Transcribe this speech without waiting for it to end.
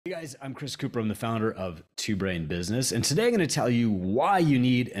Hey guys, I'm Chris Cooper. I'm the founder of Two Brain Business, and today I'm going to tell you why you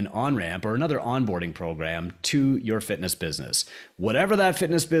need an on-ramp or another onboarding program to your fitness business. Whatever that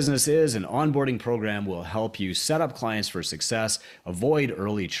fitness business is, an onboarding program will help you set up clients for success, avoid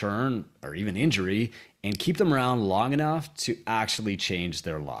early churn or even injury, and keep them around long enough to actually change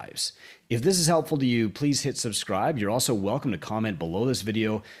their lives. If this is helpful to you, please hit subscribe. You're also welcome to comment below this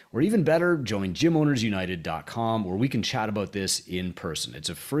video, or even better, join gymownersunited.com where we can chat about this in person. It's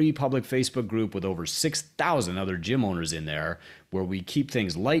a free public Facebook group with over 6,000 other gym owners in there where we keep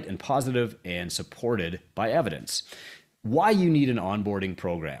things light and positive and supported by evidence. Why you need an onboarding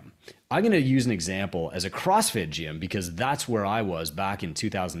program. I'm going to use an example as a CrossFit gym because that's where I was back in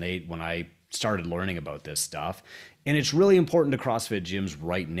 2008 when I started learning about this stuff. And it's really important to CrossFit gyms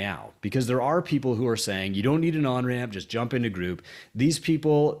right now because there are people who are saying you don't need an on-ramp, just jump into group. These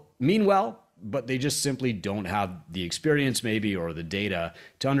people mean well, but they just simply don't have the experience maybe or the data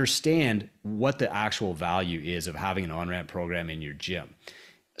to understand what the actual value is of having an on-ramp program in your gym.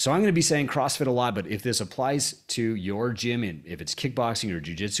 So I'm going to be saying CrossFit a lot, but if this applies to your gym, and if it's kickboxing or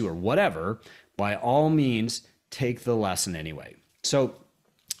jiu-jitsu or whatever, by all means, take the lesson anyway. So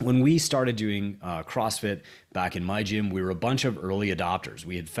when we started doing CrossFit back in my gym, we were a bunch of early adopters.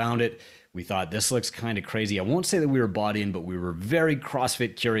 We had found it. We thought this looks kind of crazy. I won't say that we were bought in, but we were very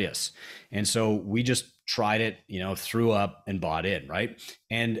CrossFit curious. And so we just tried it, threw up and bought in, right?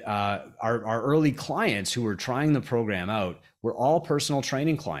 And our early clients who were trying the program out were all personal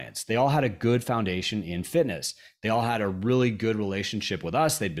training clients. They all had a good foundation in fitness. They all had a really good relationship with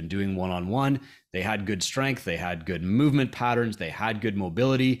us. They'd been doing one-on-one. They had good strength. They had good movement patterns. They had good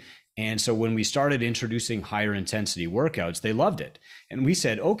mobility. And so when we started introducing higher intensity workouts, they loved it. And we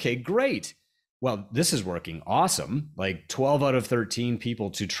said, okay, great. Well, this is working awesome. Like 12 out of 13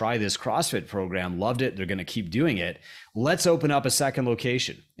 people to try this CrossFit program loved it. They're going to keep doing it. Let's open up a second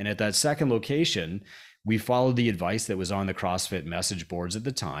location. And at that second location, we followed the advice that was on the CrossFit message boards at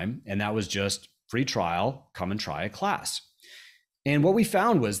the time. And that was just free trial, come and try a class. And what we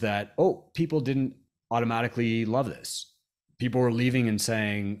found was that, people didn't automatically love this. People were leaving and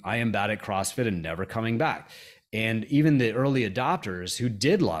saying, I am bad at CrossFit and never coming back. And even the early adopters who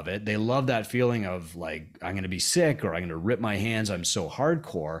did love it, they loved that feeling of like, I'm going to be sick or I'm going to rip my hands. I'm so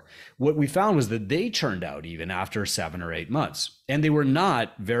hardcore. What we found was that they churned out even after 7 or 8 months, and they were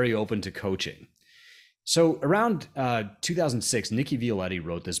not very open to coaching. So around 2006, Nikki Violetti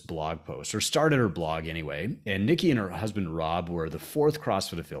wrote this blog post, or started her blog anyway. And Nikki and her husband, Rob, were the 4th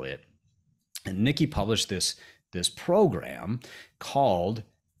CrossFit affiliate. And Nikki published this program called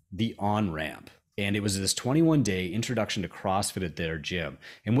the On-Ramp. And it was this 21-day introduction to CrossFit at their gym.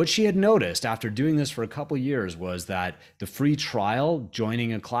 And what she had noticed after doing this for a couple of years was that the free trial,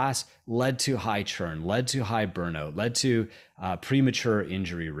 joining a class, led to high churn, led to high burnout, led to premature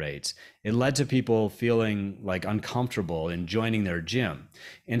injury rates. It led to people feeling like uncomfortable in joining their gym.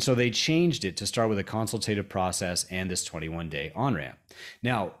 And so they changed it to start with a consultative process and this 21-day on-ramp.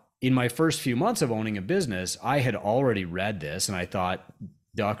 Now, in my first few months of owning a business, I had already read this and I thought,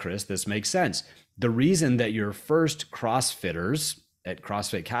 duh, Chris, this makes sense. The reason that your first CrossFitters at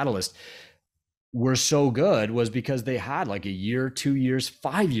CrossFit Catalyst were so good was because they had like a year, 2 years,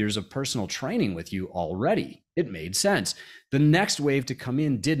 5 years of personal training with you already. It made sense. The next wave to come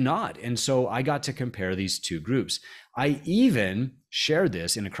in did not. And so I got to compare these two groups. I even shared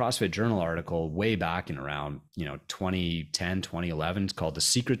this in a CrossFit Journal article way back in around 2010, 2011. It's called The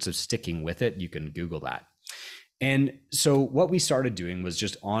Secrets of Sticking With It. You can Google that. And so what we started doing was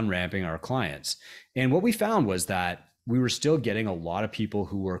just on-ramping our clients. And what we found was that we were still getting a lot of people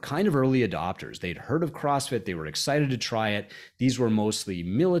who were kind of early adopters. They'd heard of CrossFit. They were excited to try it. These were mostly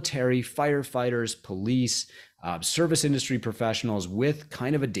military, firefighters, police, service industry professionals with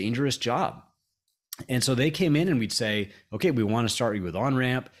kind of a dangerous job. And so they came in and we'd say, okay, we want to start you with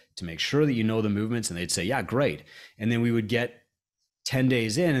on-ramp to make sure that you know the movements. And they'd say, yeah, great. And then we would get 10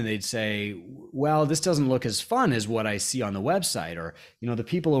 days in and they'd say, well, this doesn't look as fun as what I see on the website. Or, the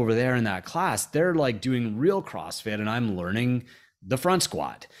people over there in that class, they're like doing real CrossFit and I'm learning the front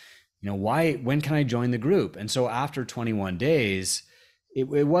squat. When can I join the group? And so after 21 days,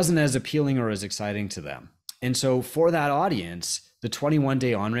 it wasn't as appealing or as exciting to them. And so for that audience, the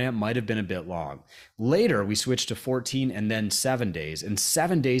 21-day on-ramp might have been a bit long. Later, we switched to 14 and then 7 days. And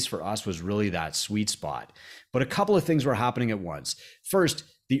 7 days for us was really that sweet spot. But a couple of things were happening at once. First,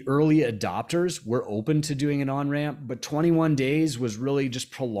 the early adopters were open to doing an on-ramp, but 21 days was really just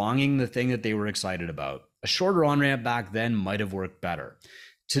prolonging the thing that they were excited about. A shorter on-ramp back then might have worked better.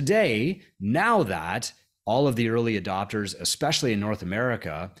 Today, now that all of the early adopters, especially in North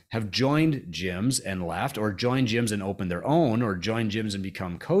America, have joined gyms and left, or joined gyms and opened their own, or joined gyms and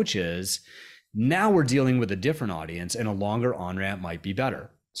become coaches. Now we're dealing with a different audience, and a longer on-ramp might be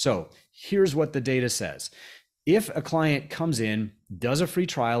better. So here's what the data says. If a client comes in, does a free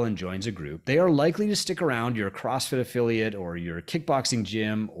trial, and joins a group, they are likely to stick around your CrossFit affiliate or your kickboxing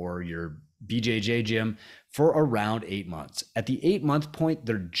gym or your BJJ gym for around 8 months. At the 8-month point,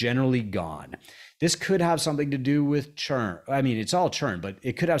 they're generally gone. This could have something to do with churn. I mean, it's all churn, but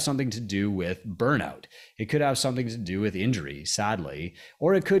it could have something to do with burnout. It could have something to do with injury, sadly,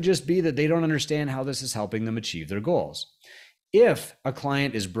 or it could just be that they don't understand how this is helping them achieve their goals. If a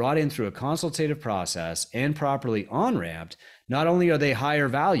client is brought in through a consultative process and properly on-ramped, not only are they higher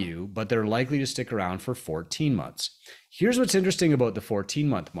value, but they're likely to stick around for 14 months. Here's what's interesting about the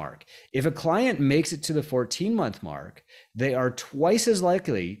 14-month mark. If a client makes it to the 14-month mark, they are twice as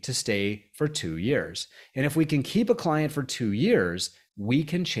likely to stay for 2 years. And if we can keep a client for 2 years, we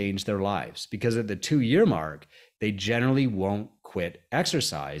can change their lives, because at the 2-year mark, they generally won't quit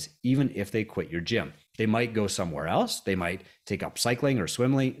exercise, even if they quit your gym. They might go somewhere else. They might take up cycling or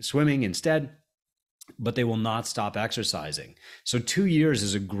swimming instead, but they will not stop exercising. So 2 years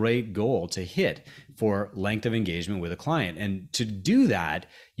is a great goal to hit for length of engagement with a client. And to do that,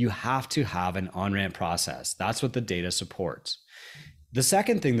 you have to have an on-ramp process. That's what the data supports. The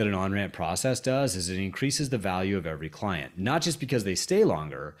second thing that an on-ramp process does is it increases the value of every client, not just because they stay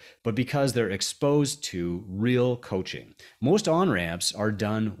longer, but because they're exposed to real coaching. Most on-ramps are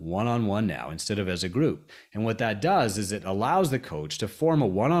done one-on-one now instead of as a group. And what that does is it allows the coach to form a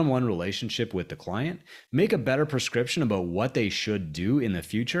one-on-one relationship with the client, make a better prescription about what they should do in the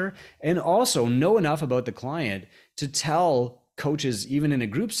future, and also know enough about the client to tell coaches, even in a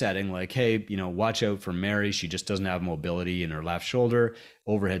group setting, like, hey, watch out for Mary. She just doesn't have mobility in her left shoulder.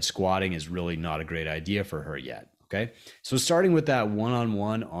 Overhead squatting is really not a great idea for her yet. Okay. So starting with that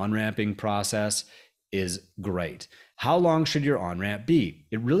one-on-one on-ramping process is great. How long should your on-ramp be?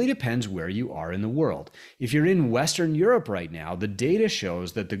 It really depends where you are in the world. If you're in Western Europe right now, the data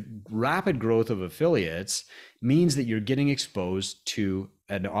shows that the rapid growth of affiliates means that you're getting exposed to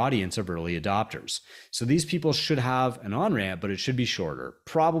an audience of early adopters. So these people should have an on-ramp, but it should be shorter,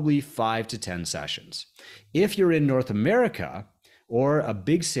 probably 5 to 10 sessions. If you're in North America or a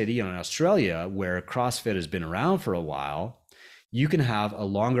big city in Australia where CrossFit has been around for a while, you can have a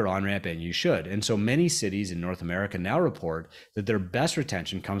longer on-ramp, and you should. And so many cities in North America now report that their best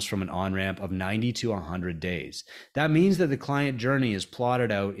retention comes from an on-ramp of 90 to 100 days. That means that the client journey is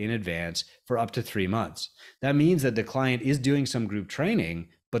plotted out in advance for up to 3 months. That means that the client is doing some group training,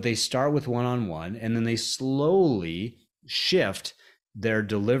 but they start with one-on-one, and then they slowly shift their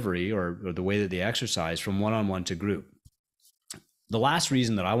delivery or the way that they exercise from one-on-one to group. The last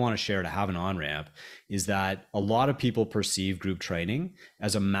reason that I want to share to have an on-ramp is that a lot of people perceive group training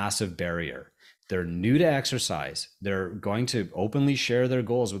as a massive barrier. They're new to exercise. They're going to openly share their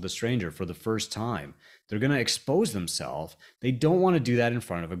goals with a stranger for the first time. They're going to expose themselves. They don't want to do that in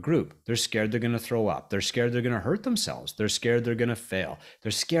front of a group. They're scared they're going to throw up. They're scared they're going to hurt themselves. They're scared they're going to fail.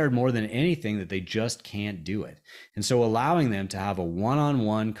 They're scared more than anything that they just can't do it. And so allowing them to have a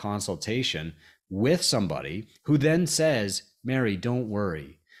one-on-one consultation with somebody who then says, Mary, don't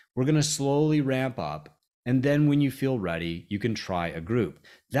worry. We're going to slowly ramp up. And then when you feel ready, you can try a group.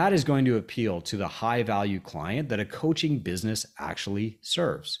 That is going to appeal to the high value client that a coaching business actually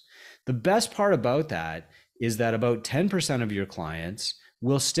serves. The best part about that is that about 10% of your clients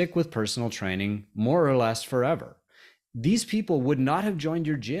will stick with personal training more or less forever. These people would not have joined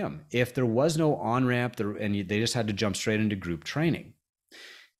your gym if there was no on-ramp and they just had to jump straight into group training.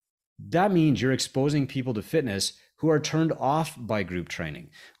 That means you're exposing people to fitness who are turned off by group training.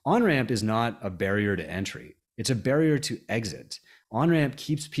 On-ramp is not a barrier to entry. It's a barrier to exit. On-ramp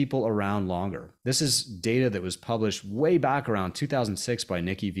keeps people around longer. This is data that was published way back around 2006 by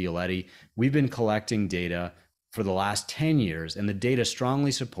Nikki Violetti. We've been collecting data for the last 10 years, and the data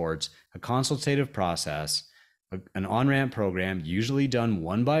strongly supports a consultative process, an on-ramp program, usually done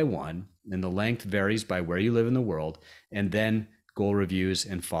one by one, and the length varies by where you live in the world, and then goal reviews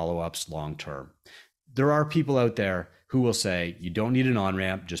and follow-ups long-term. There are people out there who will say, you don't need an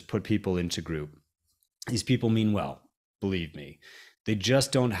on-ramp, just put people into group. These people mean well, believe me. They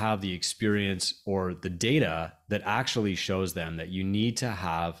just don't have the experience or the data that actually shows them that you need to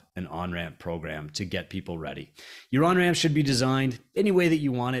have an on-ramp program to get people ready. Your on-ramp should be designed any way that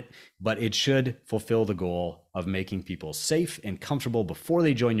you want it, but it should fulfill the goal of making people safe and comfortable before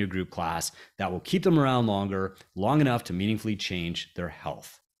they join your group class. That will keep them around longer, long enough to meaningfully change their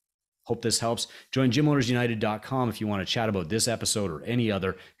health. Hope this helps. Join gymownersunited.com if you want to chat about this episode or any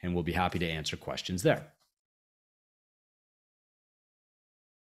other, and we'll be happy to answer questions there.